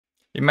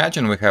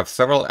Imagine we have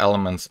several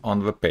elements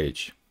on the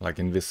page, like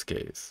in this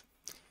case.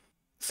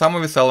 Some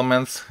of these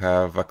elements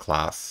have a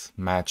class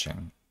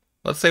matching.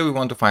 Let's say we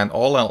want to find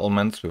all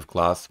elements with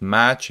class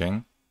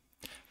matching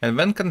and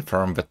then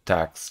confirm the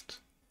text.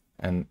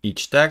 And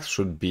each text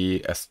should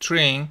be a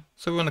string,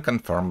 so we want to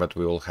confirm that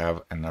we will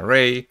have an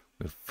array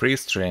with 3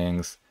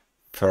 strings,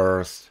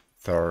 first,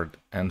 third,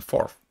 and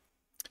fourth.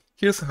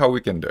 Here's how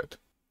we can do it.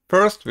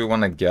 First, we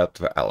want to get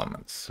the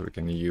elements. We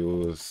can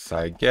use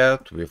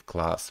cy.get with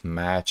class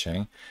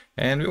matching,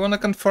 and we want to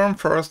confirm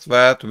first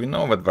that we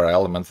know that there are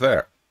elements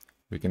there.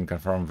 We can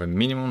confirm the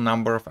minimum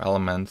number of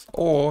elements,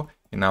 or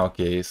in our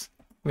case,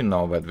 we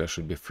know that there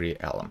should be 3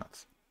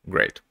 elements.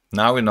 Great.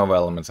 Now we know the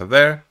elements are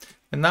there,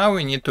 and now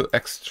we need to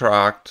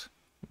extract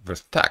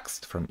the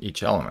text from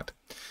each element.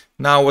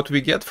 Now what we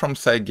get from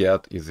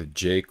cy.get is a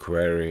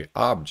jQuery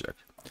object.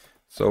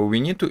 So we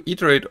need to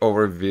iterate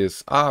over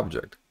this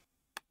object.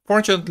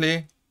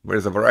 Fortunately, there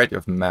is a variety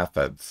of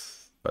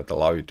methods that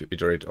allow you to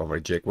iterate over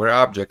a jQuery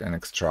object and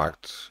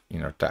extract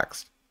inner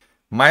text.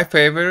 My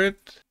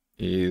favorite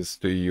is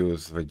to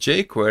use the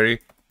jQuery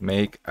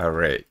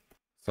makeArray.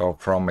 So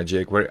from a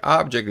jQuery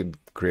object, it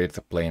creates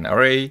a plain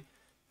array,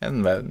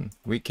 and then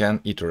we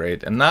can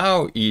iterate. And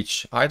now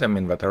each item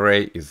in that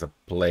array is a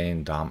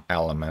plain DOM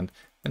element,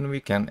 and we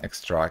can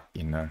extract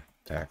inner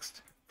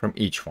text from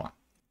each one.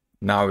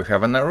 Now we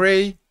have an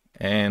array,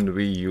 and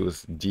we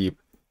use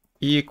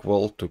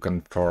deep.equal to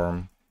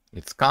confirm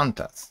its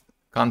contents,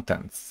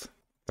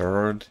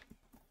 third,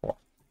 fourth.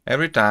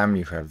 Every time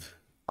you have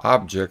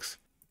objects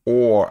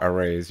or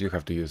arrays, you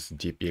have to use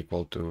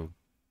deep.equal to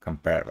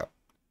compare them.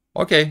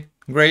 Okay,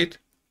 great.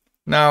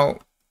 Now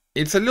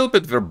it's a little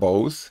bit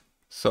verbose,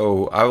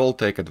 so I will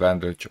take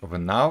advantage of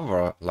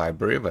another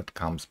library that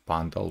comes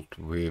bundled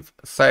with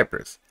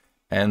Cypress,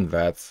 and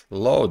that's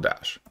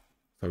Lodash.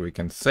 So we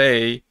can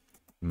say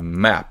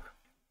map.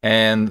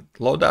 And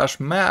Lodash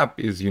map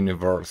is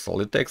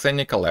universal. It takes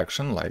any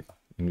collection, like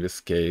in this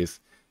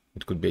case,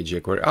 it could be a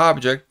jQuery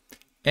object,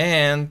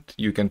 and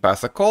you can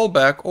pass a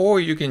callback, or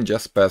you can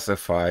just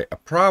specify a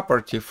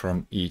property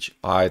from each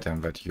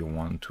item that you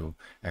want to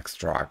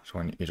extract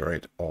when you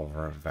iterate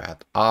over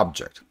that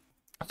object.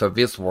 So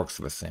this works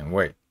the same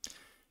way.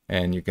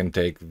 And you can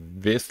take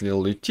this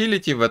little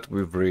utility that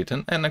we've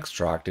written and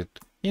extract it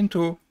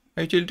into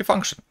a utility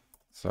function.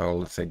 So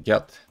let's say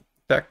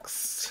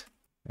getTexts,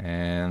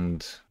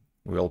 and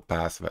we'll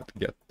pass that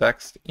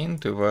getText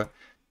into the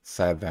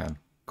setThen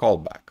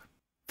callback.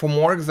 For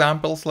more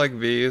examples like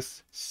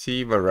this,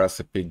 see the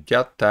recipe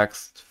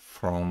getText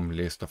from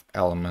list of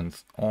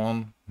elements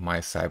on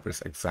my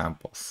Cypress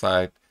example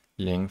site,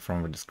 link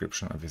from the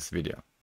description of this video.